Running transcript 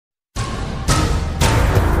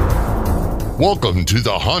Welcome to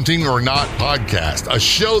the Haunting or Not podcast, a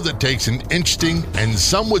show that takes an interesting and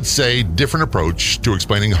some would say different approach to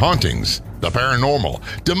explaining hauntings, the paranormal,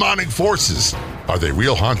 demonic forces. Are they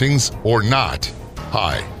real hauntings or not?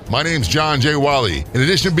 Hi, my name's John J. Wiley. In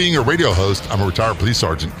addition to being a radio host, I'm a retired police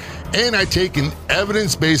sergeant, and I take an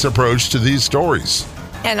evidence-based approach to these stories.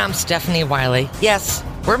 And I'm Stephanie Wiley. Yes,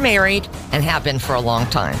 we're married and have been for a long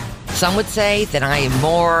time. Some would say that I am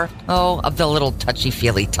more, of the little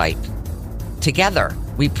touchy-feely type. Together,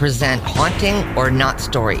 we present haunting or not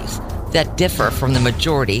stories that differ from the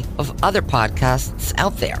majority of other podcasts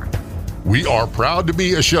out there. We are proud to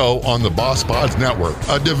be a show on the Boss Pods Network,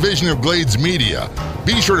 a division of Glades Media.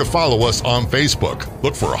 Be sure to follow us on Facebook.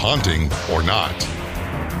 Look for Haunting or Not.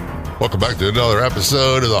 Welcome back to another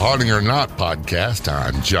episode of the Haunting or Not podcast.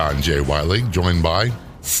 I'm John J. Wiley, joined by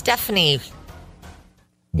Stephanie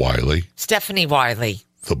Wiley. Stephanie Wiley.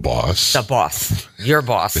 The boss. The boss. Your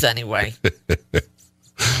boss, anyway.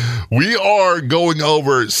 We are going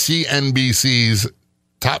over CNBC's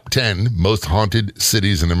top 10 most haunted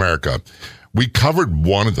cities in America. We covered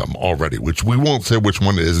one of them already, which we won't say which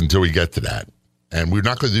one it is until we get to that. And we're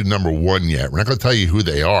not going to do number one yet. We're not going to tell you who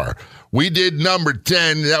they are. We did number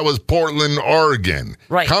 10. That was Portland, Oregon.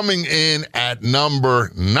 Right. Coming in at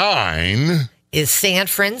number 9... is San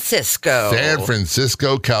Francisco. San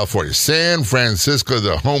Francisco, California. San Francisco,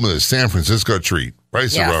 the home of the San Francisco treat.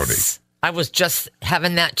 Rice-A-Roni. Yes. I was just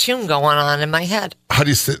having that tune going on in my head. How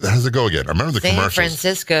does it go again? I remember the San commercials.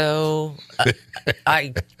 Francisco.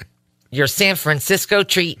 Your San Francisco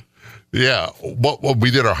treat. Yeah. Well, we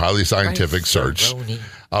did our highly scientific search Rice-A-Roni.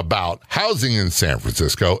 about housing in San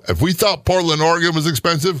Francisco. If we thought Portland, Oregon was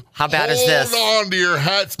expensive, how bad is this? Hold on to your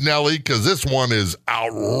hats, Nelly, because this one is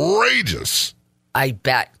outrageous. I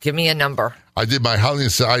bet. Give me a number. I did my highly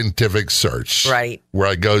scientific search. Right. Where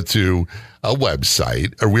I go to a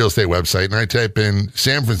website, a real estate website, and I type in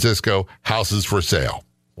San Francisco houses for sale.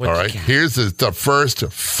 What'd All right. you get? Here's the first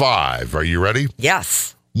 5. Are you ready?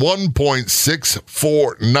 Yes.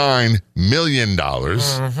 $1.649 million for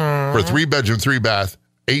a 3-bedroom, 3-bath,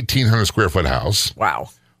 1,800 square foot house. Wow.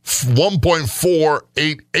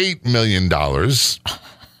 $1.488 million.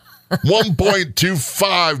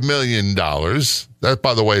 $1.25 million. That,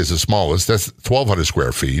 by the way, is the smallest. That's 1,200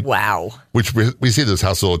 square feet. Wow. Which we see this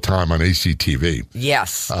house all the time on HGTV.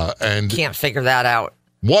 Yes. And Can't figure that out.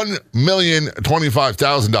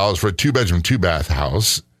 $1,025,000 for a 2-bedroom, 2-bath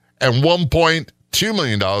house, and $1.2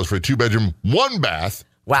 million for a 2-bedroom, 1-bath,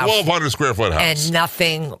 Wow. 1,200 square foot house. And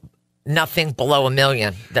nothing below $1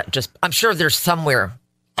 million. I'm sure there's somewhere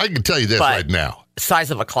I can tell you this But- right now. size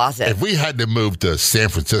of a closet. If we had to move to San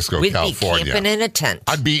Francisco, We'd California, be camping in a tent.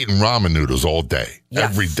 I'd be eating ramen noodles all day, Yes.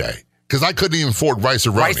 every day, because I couldn't even afford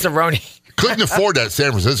Rice-A-Roni. Rice-A-Roni. Couldn't afford that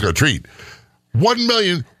San Francisco treat.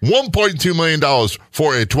 $1.2 million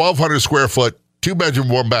for a 1,200 square foot, 2-bedroom,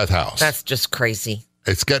 1-bath house. That's just crazy.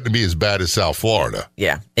 It's getting to be as bad as South Florida.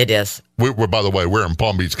 Yeah, it is. We're by the way, we're in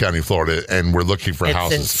Palm Beach County, Florida, and we're looking for It's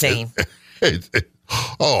houses. insane.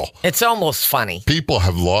 It's almost funny. people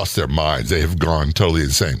have lost their minds. They have gone totally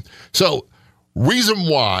insane. So, reason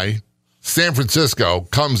why San Francisco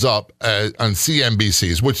comes up on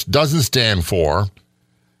CNBC's, which doesn't stand for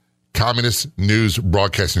Communist News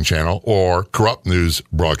Broadcasting Channel or Corrupt News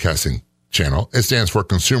Broadcasting Channel. It stands for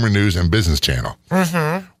Consumer News and Business Channel,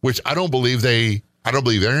 which I don't believe they're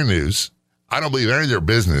in news. I don't believe any of their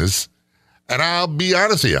business. And I'll be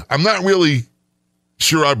honest with you, I'm not really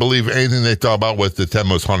sure I believe anything they talk about with the 10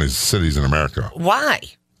 most haunted cities in America. Why?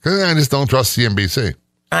 Because I just don't trust CNBC.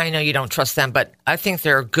 I know you don't trust them, but I think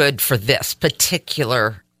they're good for this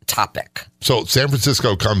particular topic. So San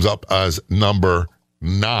Francisco comes up as number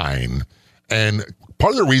 9. And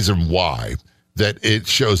part of the reason why that it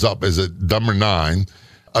shows up as a number 9,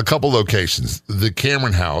 a couple locations. The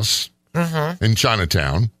Cameron House in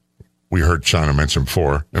Chinatown. We heard China mentioned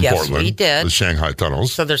before in Yes, Portland. we did. The Shanghai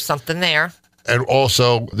tunnels. So there's something there. And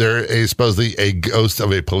also, there is supposedly a ghost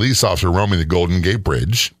of a police officer roaming the Golden Gate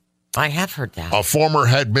Bridge. I have heard that. A former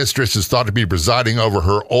headmistress is thought to be presiding over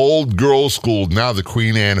her old girls' school, now the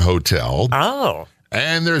Queen Anne Hotel. Oh.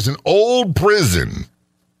 And there's an old prison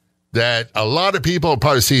that a lot of people have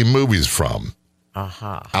probably seen movies from.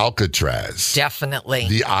 Alcatraz. Definitely.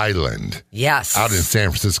 The Island. Yes. Out in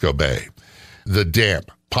San Francisco Bay. The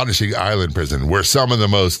damp, punishing island prison where some of the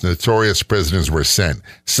most notorious prisoners were sent.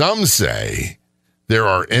 Some say there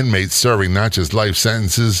are inmates serving not just life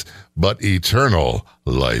sentences, but eternal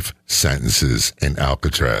life sentences in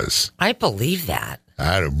Alcatraz. I believe that.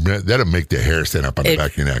 That'll make the hair stand up on the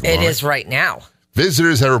back of your neck. It is right now.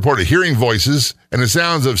 Visitors have reported hearing voices and the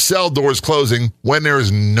sounds of cell doors closing when there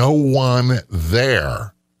is no one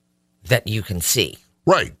there. that you can see.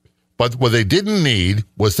 Right. But what they didn't need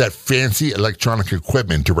was that fancy electronic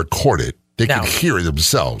equipment to record it. They could hear it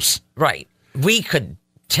themselves. Right. We could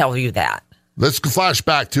tell you that. Let's flash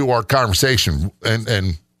back to our conversation.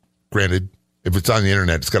 And granted, if it's on the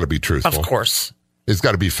internet, it's got to be truthful. Of course. It's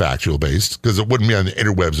got to be factual based because it wouldn't be on the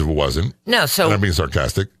interwebs if it wasn't. No, so. And I'm being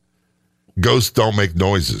sarcastic. Ghosts don't make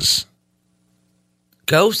noises.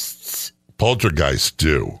 Ghosts? Poltergeists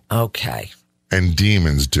do. Okay. And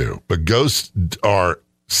demons do. But ghosts are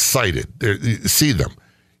sighted. You see them.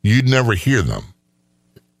 You'd never hear them.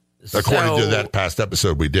 According to that past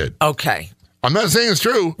episode we did. Okay. I'm not saying it's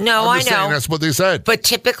true. No, I'm just I know. saying that's what they said. But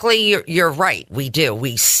typically, you're right. We do.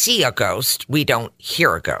 We see a ghost. We don't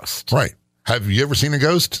hear a ghost. Right. Have you ever seen a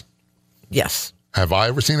ghost? Yes. Have I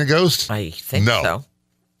ever seen a ghost? I think so.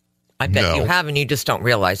 I bet you have, and you just don't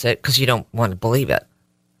realize it because you don't want to believe it.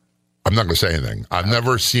 I'm not going to say anything. I've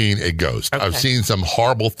never seen a ghost. Okay. I've seen some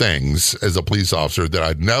horrible things as a police officer that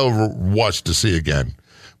I'd never watched to see again.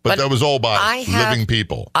 But that was all by living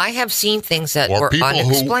people. I have seen things that were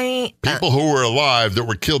unexplained. People who were alive that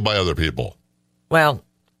were killed by other people. Well,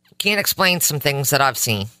 can't explain some things that I've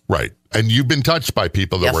seen. Right. And you've been touched by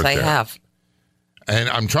people that were there. Yes, I have. And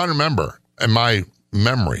I'm trying to remember, in my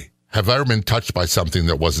memory, have I ever been touched by something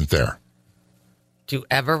that wasn't there? Do you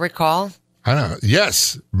ever recall? I don't know.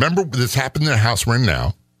 Yes. Remember this happened in the house we're in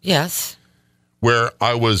now? Yes. Where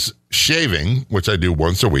I was shaving, which I do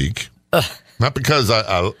once a week. Ugh. Not because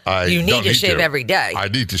I you need to shave every day. I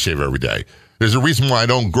need to shave every day. There's a reason why I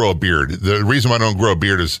don't grow a beard. The reason why I don't grow a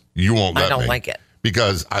beard is you won't let me. I don't like it.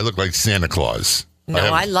 Because I look like Santa Claus. No,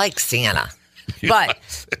 I like Santa. But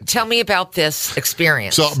tell me about this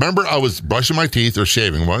experience. So remember, I was brushing my teeth or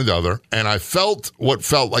shaving, one or the other, and I felt what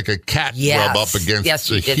felt like a cat rub up against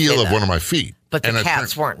the heel of one of my feet. But the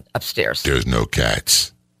cats weren't upstairs. There's no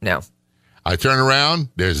cats. No. I turn around,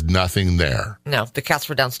 there's nothing there. No, the cats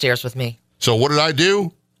were downstairs with me. So what did I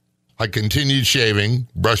do? I continued shaving,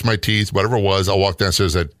 brushed my teeth, whatever it was. I walked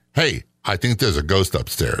downstairs and said, hey, I think there's a ghost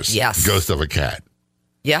upstairs. Yes. Ghost of a cat.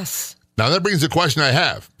 Yes. Now that brings the question I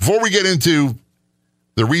have. Before we get into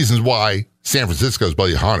the reasons why San Francisco is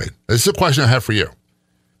bloody haunted, this is a question I have for you.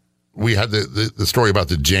 We had the story about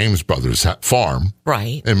the James Brothers farm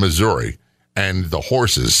in Missouri and the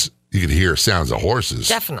horses. You could hear sounds of horses.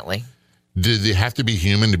 Definitely. Did they have to be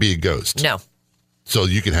human to be a ghost? No. So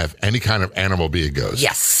you can have any kind of animal be a ghost?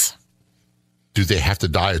 Yes. Do they have to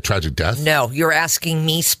die a tragic death? No, you're asking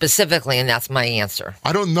me specifically, and that's my answer.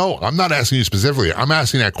 I don't know. I'm not asking you specifically. I'm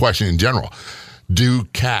asking that question in general. Do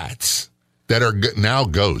cats that are now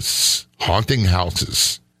ghosts haunting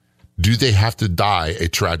houses, do they have to die a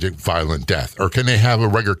tragic, violent death? Or can they have a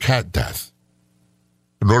regular cat death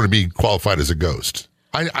in order to be qualified as a ghost?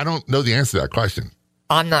 I don't know the answer to that question.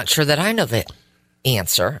 I'm not sure that I know the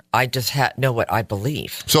answer. I just know what I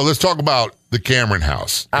believe. So let's talk about the Cameron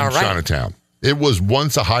House in Chinatown. It was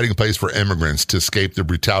once a hiding place for immigrants to escape the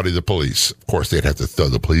brutality of the police. Of course, they'd have to throw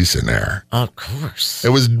the police in there. Of course. It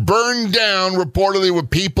was burned down reportedly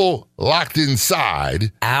with people locked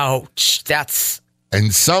inside. Ouch.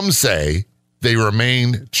 And some say they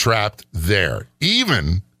remained trapped there,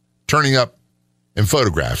 even turning up in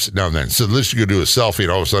photographs now and then. So let's go do a selfie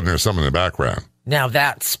and all of a sudden there's someone in the background. Now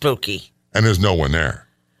that's spooky. And there's no one there.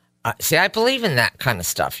 See, I believe in that kind of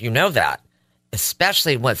stuff. You know that.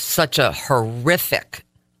 Especially with such a horrific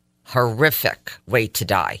way to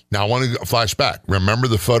die. Now, I want to flash back. Remember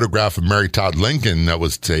the photograph of Mary Todd Lincoln that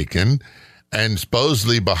was taken, and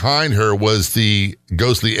supposedly behind her was the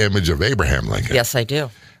ghostly image of Abraham Lincoln. Yes, I do.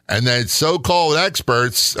 And then so-called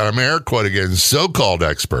experts, I'm air quote again, so-called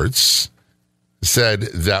experts said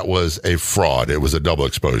that was a fraud. It was a double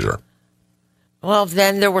exposure. Well,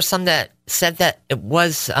 then there were some that said that it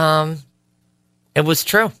was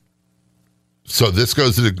true. So this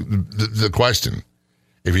goes to the question.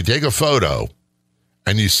 If you take a photo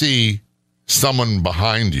and you see someone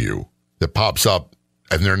behind you that pops up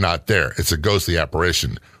and they're not there, it's a ghostly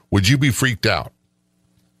apparition, would you be freaked out?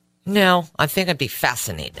 No, I think I'd be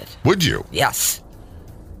fascinated. Would you? Yes.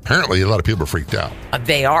 Apparently, a lot of people are freaked out.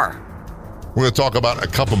 They are. We're going to talk about a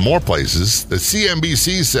couple more places that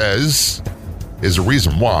CNBC says is a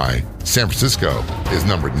reason why San Francisco is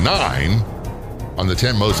number 9 on the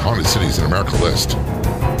 10 most haunted cities in America list.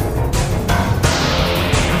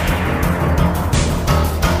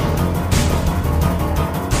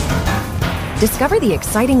 Discover the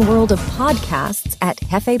exciting world of podcasts at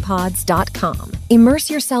hefepods.com. Immerse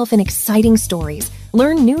yourself in exciting stories,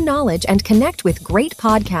 Learn new knowledge and connect with great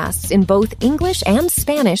podcasts in both English and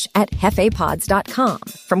Spanish at jefepods.com.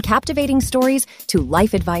 From captivating stories to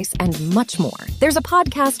life advice and much more, there's a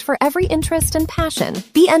podcast for every interest and passion.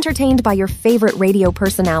 Be entertained by your favorite radio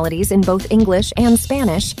personalities in both English and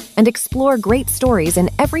Spanish and explore great stories in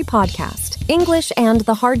every podcast. English and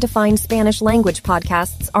the hard-to-find Spanish language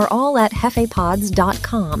podcasts are all at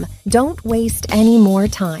jefepods.com. Don't waste any more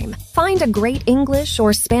time. Find a great English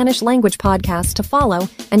or Spanish language podcast to follow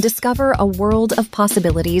and discover a world of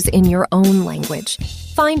possibilities in your own language.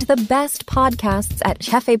 Find the best podcasts at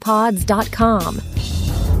jefepods.com.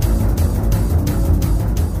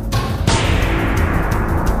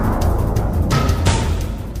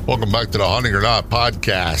 Welcome back to the Hunting or Not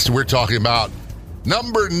podcast. We're talking about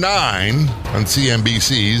number 9 on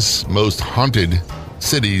CNBC's most haunted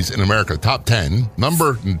cities in America, top 10.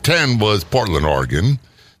 Number 10 was Portland, Oregon.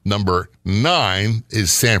 Number 9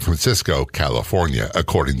 is San Francisco, California,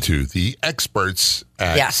 according to the experts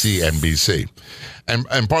at CNBC. And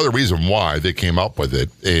part of the reason why they came up with it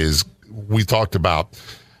is we talked about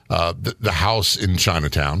the house in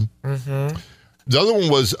Chinatown. Mm-hmm. The other one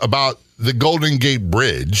was about the Golden Gate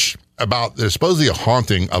Bridge, about there's supposedly a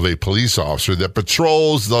haunting of a police officer that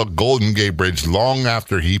patrols the Golden Gate Bridge long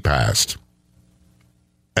after he passed.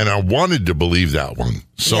 And I wanted to believe that one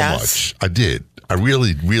so much. I did. I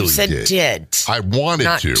really did. I wanted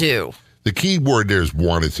not to. Do. The key word there is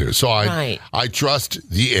wanted to. So I trust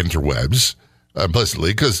the interwebs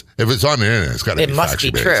implicitly, because if it's on the internet, it's got to be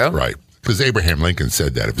factually based. True. Right. Because Abraham Lincoln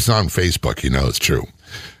said that. If it's on Facebook, you know it's true.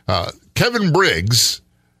 Kevin Briggs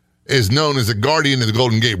is known as the guardian of the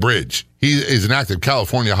Golden Gate Bridge. He is an active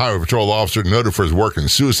California Highway Patrol officer noted for his work in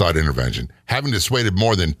suicide intervention, having dissuaded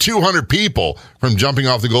more than 200 people from jumping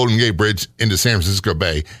off the Golden Gate Bridge into San Francisco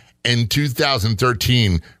Bay. In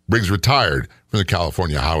 2013, Briggs retired from the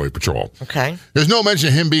California Highway Patrol. Okay. There's no mention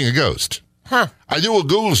of him being a ghost. Huh. I do a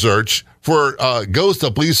Google search for ghost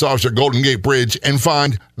of police officer Golden Gate Bridge and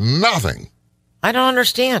find nothing. I don't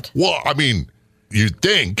understand. Well, I mean, you'd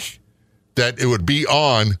think that it would be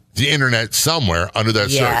on the internet somewhere under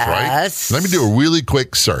that search, right? Let me do a really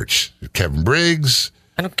quick search. Kevin Briggs.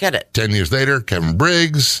 I don't get it. 10 years later, Kevin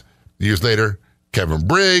Briggs. Years later, Kevin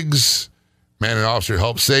Briggs. Man and officer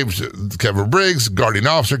helps save Kevin Briggs. Guardian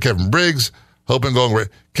officer, Kevin Briggs. Hoping going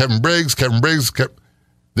Kevin Briggs.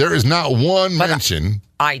 There is not one mention.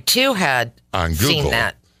 I too had on Google seen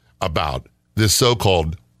that about this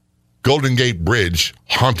so-called Golden Gate Bridge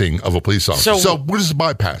haunting of a police officer. So we'll just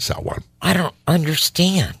bypass that one. I don't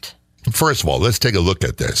understand. First of all, let's take a look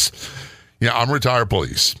at this. I'm retired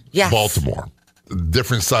police. Yes. Baltimore.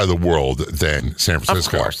 Different side of the world than San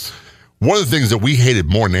Francisco. Of course. One of the things that we hated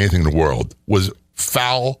more than anything in the world was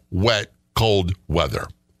foul, wet, cold weather.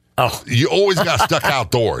 Oh. You always got stuck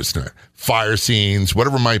outdoors. Fire scenes,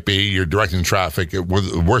 whatever it might be, you're directing traffic. One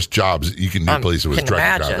of the worst jobs you can do police was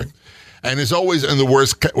directing traffic. And it's always in the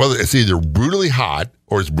worst, whether it's either brutally hot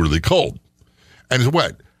or it's brutally cold. And it's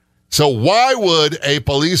wet. So why would a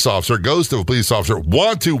police officer, ghost of a police officer,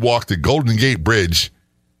 want to walk the Golden Gate Bridge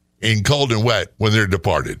in cold and wet when they're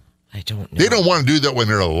departed? I don't know. They don't want to do that when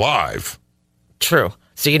they're alive. True.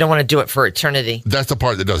 So you don't want to do it for eternity. That's the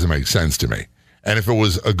part that doesn't make sense to me. And if it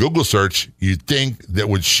was a Google search, you'd think that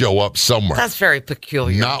would show up somewhere. That's very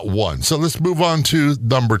peculiar. Not one. So let's move on to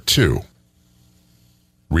number 2.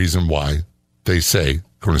 Reason why they say,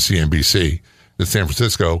 according to CNBC, that San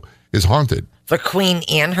Francisco is haunted. The Queen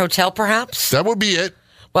Anne Hotel, perhaps? That would be it.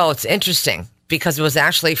 Well, it's interesting because it was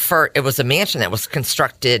actually it was a mansion that was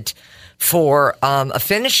constructed for a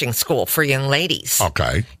finishing school for young ladies.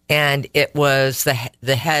 Okay. And it was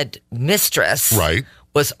the head mistress. Right.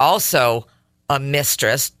 Was also a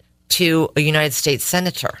mistress to a United States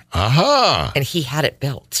senator. Aha. And he had it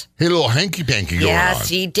built. He had a little hanky-panky going on. Yes,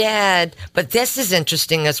 he did. But this is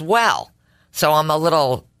interesting as well. So I'm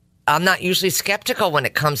not usually skeptical when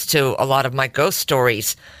it comes to a lot of my ghost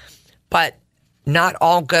stories, but not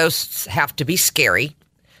all ghosts have to be scary.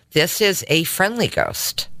 This is a friendly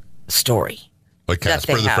ghost story. Like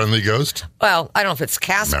Casper the Friendly Ghost? Well, I don't know if it's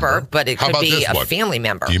Casper, but it could be a family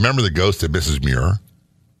member. Do you remember the ghost of Mrs. Muir?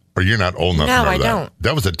 Or you're not old enough to remember that? No, I don't.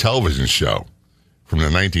 That was a television show from the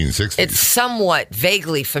 1960s. It's somewhat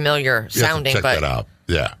vaguely familiar sounding, check that out.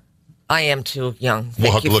 Yeah. I am too young.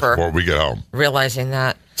 We'll have to look for it when we get home. Realizing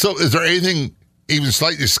that. So is there anything even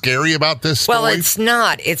slightly scary about this story? Well, it's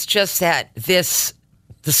not. It's just that the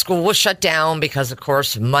school was shut down because, of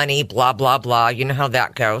course, money, blah, blah, blah. You know how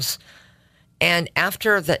that goes. And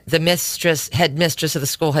after the head mistress of the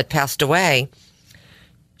school had passed away,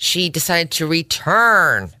 she decided to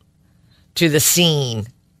return to the scene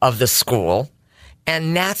of the school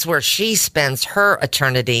And that's where she spends her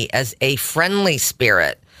eternity as a friendly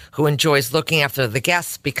spirit who enjoys looking after the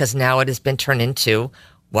guests, because now it has been turned into,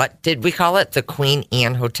 what did we call it? The Queen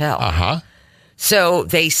Anne Hotel. Uh-huh. So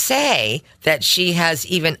they say that she has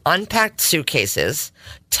even unpacked suitcases,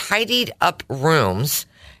 tidied up rooms,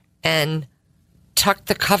 and tucked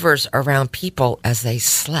the covers around people as they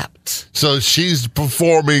slept. So she's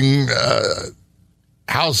performing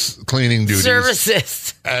house cleaning duties.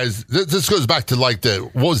 Services. As this goes back to like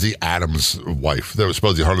what was the Adams wife that was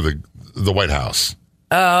supposed to be part of the White House?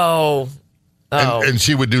 Oh. And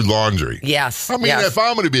she would do laundry. Yes. I mean, yes. if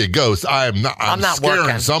I'm going to be a ghost, I'm not scaring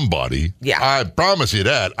working. somebody. Yeah. I promise you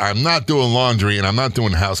that. I'm not doing laundry and I'm not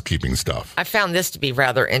doing housekeeping stuff. I found this to be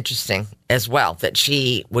rather interesting as well, that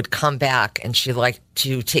she would come back and she liked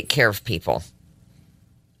to take care of people.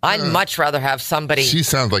 I'd much rather have somebody... She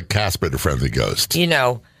sounds like Casper the Friendly Ghost.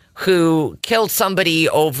 Who killed somebody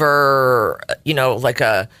over, like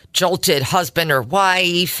a jolted husband or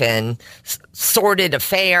wife and sordid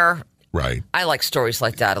affair. Right. I like stories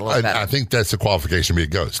like that a little better. I think that's a qualification to be a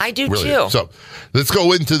ghost. I do, really. too. So let's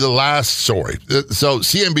go into the last story. So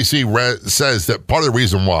CNBC says that part of the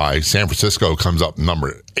reason why San Francisco comes up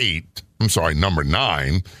number 9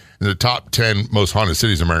 in the top 10 most haunted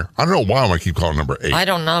cities in America. I don't know why I keep calling number 8. I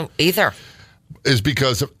don't know either. Is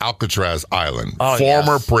because of Alcatraz Island,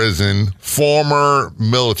 former prison, former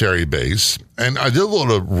military base. And I did a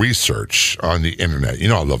little research on the internet.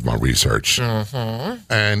 I love my research. Mm-hmm.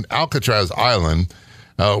 And Alcatraz Island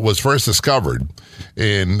was first discovered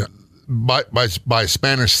by a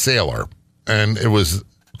Spanish sailor. And it was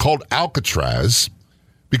called Alcatraz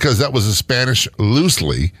because that was it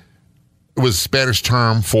was a Spanish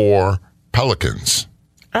term for pelicans.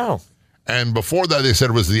 Oh. And before that, they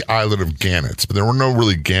said it was the island of gannets, but there were no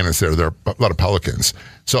really gannets there. There are a lot of pelicans.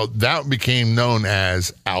 So that became known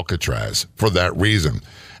as Alcatraz for that reason.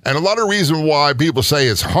 And a lot of reason why people say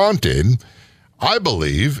it's haunted, I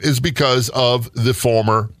believe, is because of the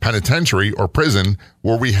former penitentiary or prison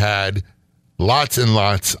where we had lots and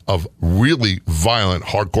lots of really violent,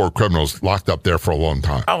 hardcore criminals locked up there for a long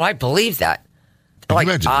time. Oh, I believe that. Can you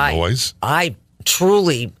imagine the noise? I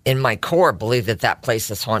truly, in my core, believe that place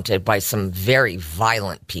is haunted by some very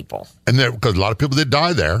violent people. And because a lot of people did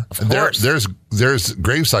die there. Of course. There's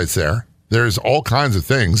grave sites there. There's all kinds of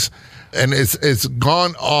things. And it's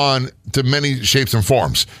gone on to many shapes and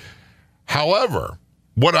forms. However,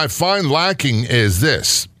 what I find lacking is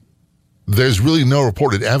this. There's really no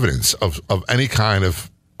reported evidence of any kind of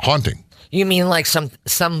haunting. You mean like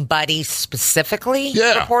somebody specifically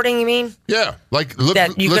reporting, you mean? Yeah. Like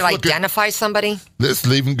that you could identify somebody? Let's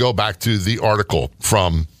even go back to the article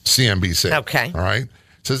from CNBC. Okay. All right. It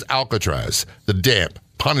says Alcatraz, the damp,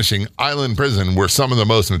 punishing island prison where some of the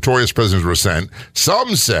most notorious prisoners were sent.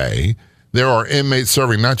 Some say there are inmates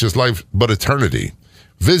serving not just life, but eternity.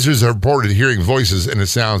 Visitors have reported hearing voices and the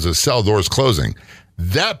sounds of cell doors closing.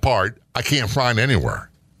 That part I can't find anywhere.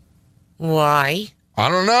 Why? I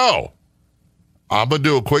don't know. I'm going to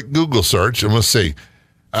do a quick Google search and we'll see.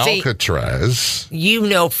 Alcatraz.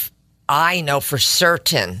 I know for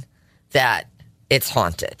certain that it's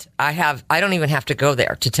haunted. I don't even have to go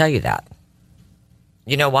there to tell you that.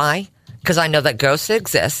 You know why? Because I know that ghosts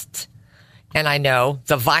exist and I know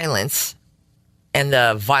the violence and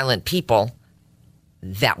the violent people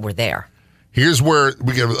that were there. Here's where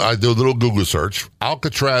I do a little Google search.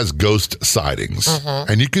 Alcatraz ghost sightings.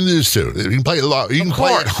 Mm-hmm. And you can do this too. You can play a lot. You can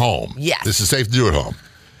play at home. Yes. This is safe to do at home.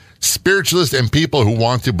 Spiritualists and people who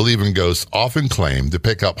want to believe in ghosts often claim to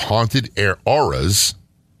pick up haunted air auras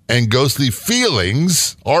and ghostly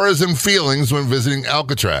feelings, auras and feelings when visiting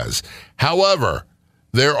Alcatraz. However,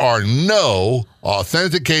 there are no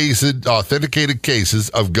authenticated cases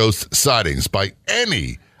of ghost sightings by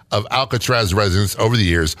any of Alcatraz residents over the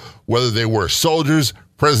years, whether they were soldiers,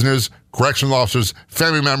 prisoners, correctional officers,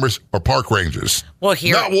 family members, or park rangers. Well,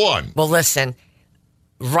 not one. Well, listen,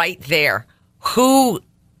 right there, who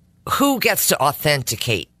gets to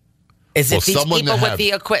authenticate? Is it these people with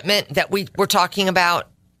the equipment that we're talking about?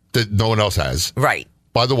 That no one else has. Right.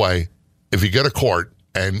 By the way, if you go to court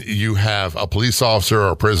and you have a police officer or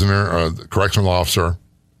a prisoner or a correctional officer,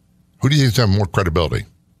 who do you think has more credibility?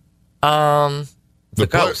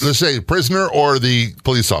 Let's say prisoner or the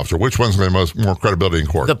police officer. Which one's going to have more credibility in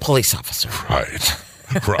court? The police officer. Right.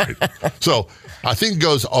 So I think it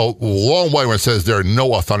goes a long way when it says there are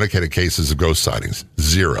no authenticated cases of ghost sightings.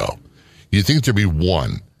 0. You think there'd be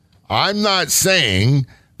 1. I'm not saying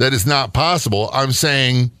that it's not possible. I'm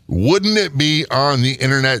saying, wouldn't it be on the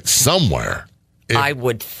internet somewhere? I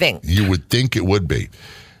would think. You would think it would be.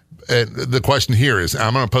 And the question here is,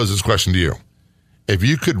 I'm going to pose this question to you. If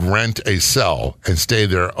you could rent a cell and stay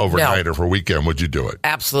there overnight or for a weekend, would you do it?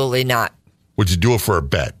 Absolutely not. Would you do it for a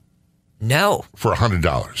bet? No. For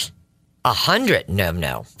 $100? $100?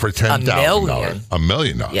 No. For $10,000? $1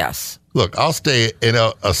 million? Yes. Look, I'll stay in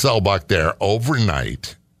a cell block there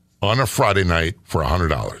overnight on a Friday night for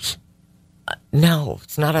 $100. No,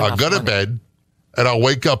 it's not enough I'll go to money. bed and I'll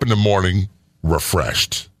wake up in the morning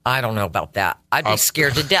refreshed. I don't know about that. I'd be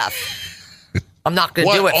scared to death. I'm not going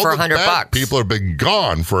to do it for $100. People have been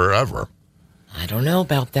gone forever. I don't know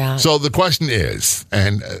about that. So the question is,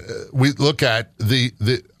 and we look at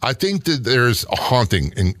I think that there's a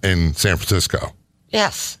haunting in San Francisco.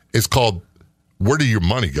 Yes. It's called, where do your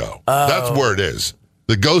money go? Oh. That's where it is.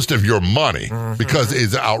 The ghost of your money, because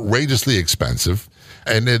it's outrageously expensive.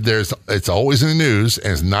 And it's always in the news,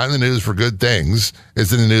 and it's not in the news for good things.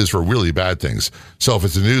 It's in the news for really bad things. So if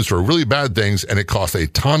it's in the news for really bad things and it costs a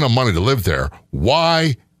ton of money to live there,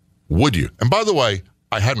 why would you? And by the way,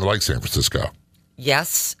 I hadn't liked San Francisco.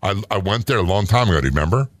 Yes. I went there a long time ago. Do you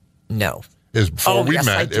remember? No. It was before we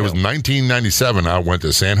met. It was 1997. I went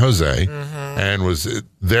to San Jose and was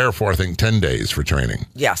there for, I think, 10 days for training.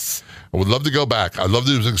 Yes. I would love to go back. I'd love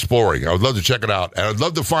to do some exploring. I would love to check it out. And I'd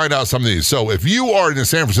love to find out some of these. So if you are in the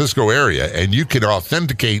San Francisco area and you can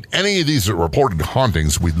authenticate any of these reported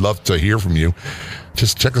hauntings, we'd love to hear from you.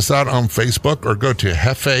 Just check us out on Facebook or go to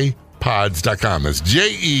jefepods.com. That's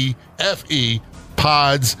JEFE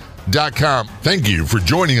pods.com. Thank you for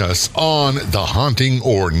joining us on the Haunting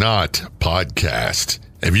or Not podcast.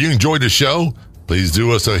 If you enjoyed the show, please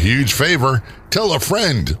do us a huge favor. Tell a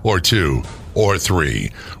friend or two or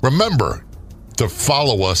three. Remember to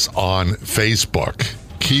follow us on Facebook.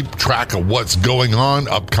 Keep track of what's going on,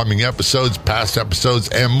 upcoming episodes, past episodes,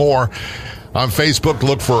 and more. On Facebook,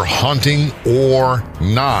 look for Haunting or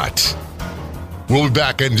Not. We'll be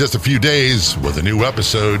back in just a few days with a new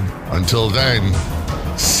episode. Until then,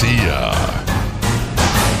 see ya.